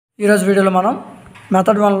ఈరోజు వీడియోలో మనం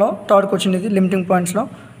మెథడ్ 1లో థర్డ్ క్వశ్చన్ ఇది limiting పాయింట్స్లో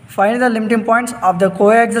find the limiting points of the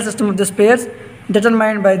coaxial system of the spares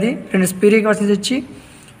determined by the రెండు sphere equations ఇచ్చి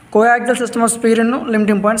coaxial system of స్పీర్ను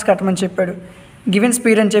limiting points కట్టమని చెప్పాడు. Given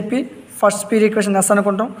sphere అని చెప్పి ఫస్ట్ స్పీర్ ఈక్వేషన్ ఎస్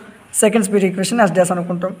అనుకుంటాం, second sphere equation yes dash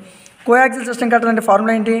అనుకుంటాం. Coaxial system కట్టాలంటే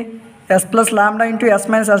formula ఏంటి? S plus lambda into yes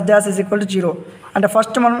minus yes dash is equal to 0. అంటే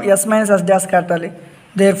ఫస్ట్ మనం ఎస్ మైనస్ ఎస్ డాష్ కట్టాలి.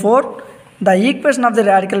 Therefore the equation of the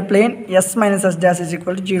radical plane yes minus yes dash is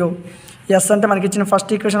equal to 0. Yes అంటే మనకి ఇచ్చిన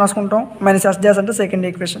first equation రాసుకుంటాం, minus yes dash అంటే second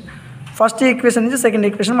equation. First equation నుంచి second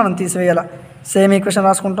equation మనం తీసివేయాలి. సేమ్ ఈక్వేషన్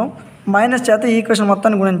రాసుకుంటాం, మైనస్ చేత ఈ ఈక్వేషన్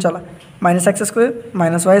మొత్తాన్ని గుణించాలి. Minus X square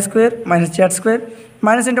minus y square minus Z square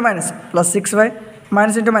minus into minus plus 6y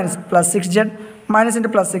minus into minus plus 6z minus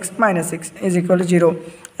into plus 6 minus 6 is equal to 0.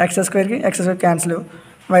 X స్క్వేర్కి X square cancel,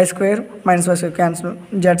 y square minus y square cancel,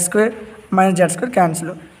 Z square minus Z square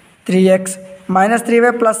cancel. 3x minus 3y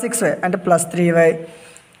plus 6y అంటే plus 3y.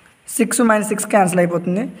 6 minus 6 cancel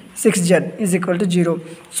అయిపోతుంది. 6z is equal to 0.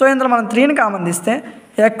 So ఇందులో మనం 3ని common తీస్తే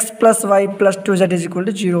X plus why plus 2z is equal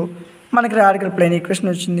to 0. మనకి radical plane equation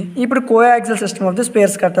వచ్చింది. ఇప్పుడు coaxial system of the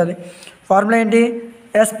spares కట్టాలి. Formula ఏంటి?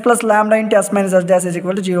 S plus lambda into yes minus yes dash is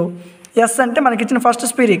equal to 0. Yes అంటే మనకి ఇచ్చిన ఫస్ట్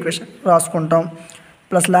స్పీర్ ఈక్వేషన్ రాసుకుంటాం,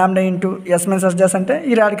 plus lambda into yes minus yes dash అంటే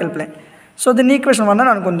ఈ రాడికల్ ప్లేన్. సో దీన్ని equation 1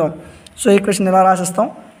 అని అనుకుందాం. సో ఈక్వేషన్ ఎలా రాసిస్తాం?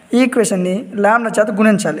 ఈ ఈక్వేషన్ని లాంబ్డా చేత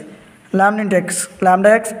గుణించాలి. Lambda into X lambda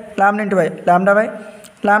X, lambda into why lambda why,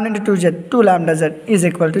 lambda into 2z 2 lambda z is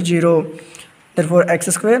equal to 0. Therefore X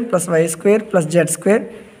square plus y square plus Z square.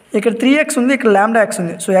 ఇక్కడ 3x ఉంది, ఇక్కడ lambda X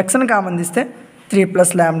ఉంది. So ఎక్స్ని common తీస్తే 3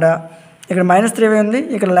 plus lambda, ఇక్కడ minus 3y ఉంది,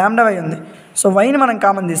 ఇక్కడ lambda why ఉంది. So వైని మనం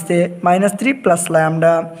కామన్ తీస్తే మైనస్ 3 ప్లస్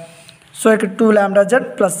లాంబ్డా. సో ఇక్కడ 2 lambda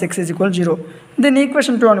z plus 6 is equal 0. దీన్ని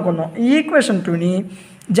ఈక్వేషన్ 2 అనుకుందాం. ఈ ఈక్వేషన్ 2ని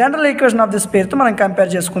జనరల్ ఈక్వేషన్ ఆఫ్ దిస్ స్పేర్తో మనం కంపేర్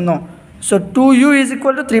చేసుకుందాం. So 2u is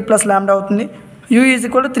equal to 3 plus lambda అవుతుంది. u is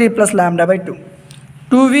equal to 3 plus lambda by 2.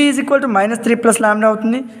 2v is equal to minus 3 plus lambda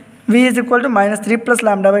అవుతుంది. v is equal to minus 3 plus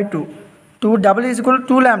lambda by 2. 2 double is equal to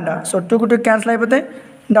 2 lambda. So 2కు 2 cancel అయిపోతాయి.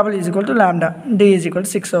 Double is equal to lambda, d is equal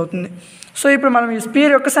to 6 అవుతుంది. So ఇప్పుడు మనం ఈ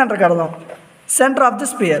spear యొక్క centre కడదాం. Centre of the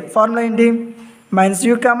spear formula ఏంటి? Minus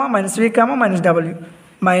u comma minus we comma minus W.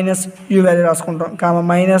 Minus you value రాసుకుంటాం, comma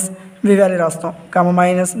minus వి value రాస్తాం, comma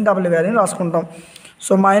minus W value రాసుకుంటాం.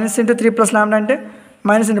 So minus into 3 plus lambda అంటే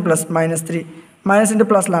minus into plus minus 3, minus into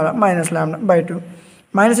plus lambda minus lambda by 2,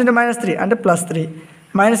 minus into minus 3 అంటే plus 3,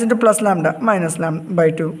 minus into plus lambda minus lambda by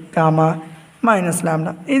 2, comma minus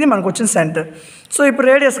lambda. ఇది మనకు వచ్చిన centre. So ఇప్పుడు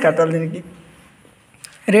radius కట్టాలి. దీనికి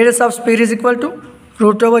radius of sphere is equal to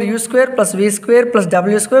root over you square plus V square plus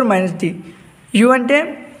W square minus D. You అంటే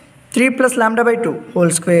 3 plus lambda by 2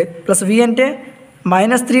 whole square plus V అంటే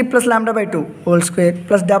minus 3 plus lambda by 2 whole square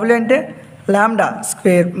plus W అంటే lambda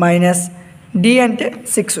square minus D అంటే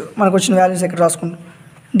 6. మనకు వచ్చిన values ఇక్కడ రాసుకుంటాం.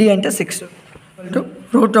 D అంటే 6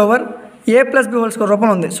 root over a plus B whole square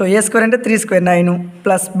రూపంలో ఉంది. సో ఏ స్క్వేర్ అంటే 3 స్క్వేర్ 9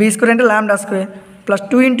 ప్లస్ బి స్క్వేర్ అంటే lambda square plus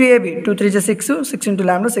 2 into AB 2 3 6 6 into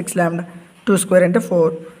lambda 6 lambda 2 square అంటే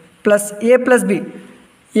 4 ప్లస్ ఏ ప్లస్ బి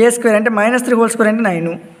ఏ స్క్వేర్ అంటే మైనస్ 3 హోల్ స్క్వేర్ అంటే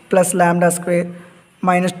 9 plus lambda square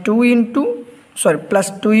minus 2 into plus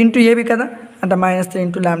 2 into AB కదా అంటే minus 3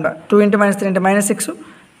 into lambda 2 into minus 3 అంటే minus 6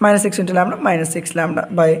 minus 6 into lambda minus 6 lambda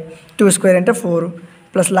by 2 square అంటే 4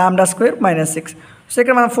 plus lambda square minus 6. So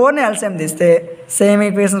ఇక్కడ మనం 4ని LCM తీస్తే same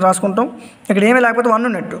equation రాసుకుంటాం. ఇక్కడ ఏమీ లేకపోతే 1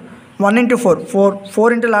 ఉన్నట్టు 1 into 4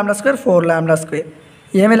 into lambda square 4 lambda square.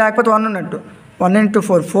 ఏమీ లేకపోతే 1 ఉన్నట్టు 1 into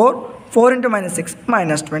 4 into minus 6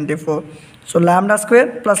 minus 24. So lambda square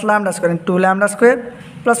plus lambda square అంటే 2 lambda square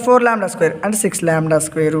plus 4 lambda square అంటే 6 లాంబ్డా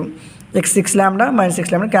స్క్వేరు. ఇక 6 లాంబ్డా మైనస్ 6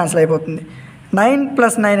 లాంబ్డా క్యాన్సిల్ అయిపోతుంది. 9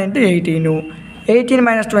 ప్లస్ 9 అంటే 18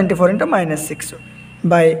 మైనస్ 24 అంటే మైనస్ 6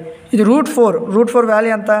 బై ఇది రూట్ 4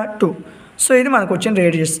 వాల్యూ ఎంత 2. సో ఇది మనకు వచ్చిన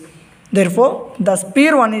radius. Therefore the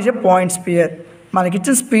spear 1 is a point spear. మనకి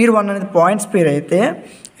ఇచ్చిన స్పియర్ 1 అనేది పాయింట్ స్పియర్ అయితే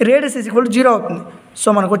రేడియస్ ఈజ్ ఈక్వల్ టు 0 అవుతుంది. సో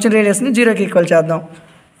మనకు వచ్చిన రేడియస్ని 0కి ఈక్వల్ చేద్దాం.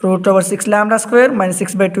 Root over 6 lambda square minus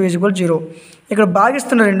 6 by 2 is equal 0. ఇక్కడ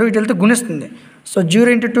భాగిస్తున్న 2 ఇటు వెళ్తే గుణిస్తుంది. So 0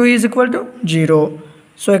 into 2 is equal to 0.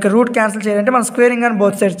 So ఇక్కడ రూట్ క్యాన్సిల్ చేయాలంటే మనం స్క్వేరింగ్ అని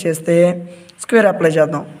బోత్ సైడ్స్ చేస్తే స్క్వేర్ అప్లై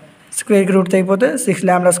చేద్దాం. స్క్వేర్కి రూట్ అయిపోతే 6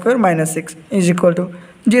 lambda square minus 6 is equal to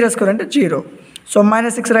 0 square అంటే 0. సో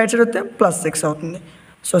మైనస్ 6 రైట్ సైడ్ వస్తే ప్లస్ 6 అవుతుంది.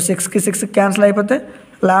 సో 6కి 6 క్యాన్సిల్ అయిపోతే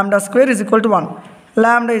lambda square is equal to 1,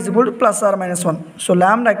 lambda is equal to plus are minus 1. So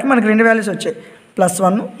లాంబ్డాకి మనకి 2 values వచ్చాయి, plus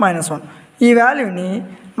 1 minus 1. ఈ వాల్యూని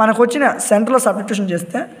మనకు వచ్చిన సెంటర్లో సబ్స్టిట్యూషన్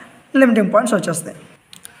చేస్తే లిమిటింగ్ పాయింట్స్ వచ్చేస్తాయి.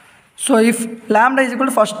 So if lambda is equal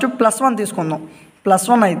to first plus 1 తీసుకుందాం. ప్లస్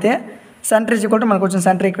 1 అయితే సెంటర్ ఈజ్ ఈక్వల్ టు మనకు వచ్చిన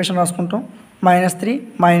సెంటర్ ఈక్వేషన్ రాసుకుంటాం. మైనస్ 3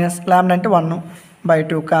 మైనస్ లాంబ్డా అంటే 1 బై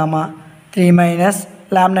 2 కామా 3 మైనస్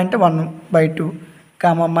లాంబ్డా అంటే 1 బై 2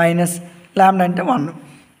 కామా మైనస్ లాంబ్డా అంటే 1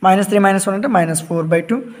 -3 - 1 అంటే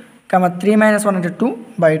 -4/2, -3 - 1 అంటే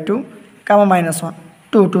 2/2, -1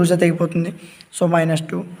 2 2 జ తెగిపోతుంది. సో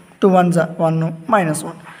 -2 2 1 జ 1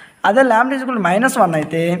 -1. అదే లాంబ్డా -1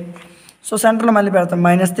 అయితే సో సెంటర్లో మళ్ళీ పెడతాం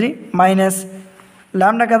 -3 మైనస్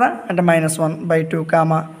లాంబ్డా కదా అంటే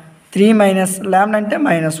 -1/2, 3 మైనస్ లాంబ్డా అంటే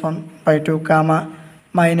 -1/2,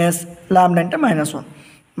 మైనస్ లాంబ్డా అంటే -1.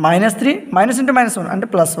 -3 -1 అంటే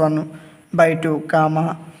 +1/2,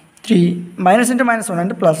 3 -1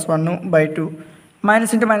 అంటే +1/2,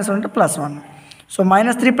 -1 అంటే +1. సో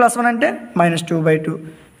 -3 + 1 అంటే -2/2,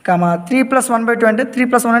 3 + 1/2 అంటే 3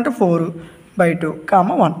 + 1 అంటే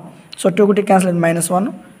 4/2, 1. సో 2 ఒకటి క్యాన్సిల్ అయింది -1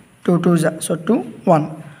 2 2 జ సో 2 1.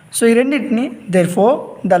 సో ఈ రెండింటిని therefore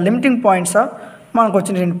the limiting points of మనకు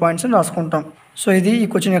వచ్చిన 2 పాయింట్స్ రాసుకుంటాం. సో ఇది ఈ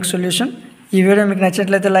క్వశ్చన్ యొక్క సొల్యూషన్. ఈ వీడియో మీకు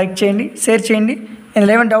నచ్చినట్లయితే లైక్ చేయండి, షేర్ చేయండి.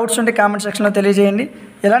 ఇందులో ఏమైనా డౌట్స్ ఉంటే కామెంట్ సెక్షన్లో తెలియజేయండి.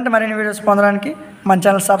 ఇలాంటి మరిన్ని వీడియోస్ పొందడానికి మన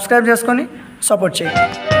ఛానల్ సబ్స్క్రైబ్ చేసుకొని సపోర్ట్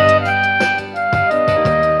చేయండి.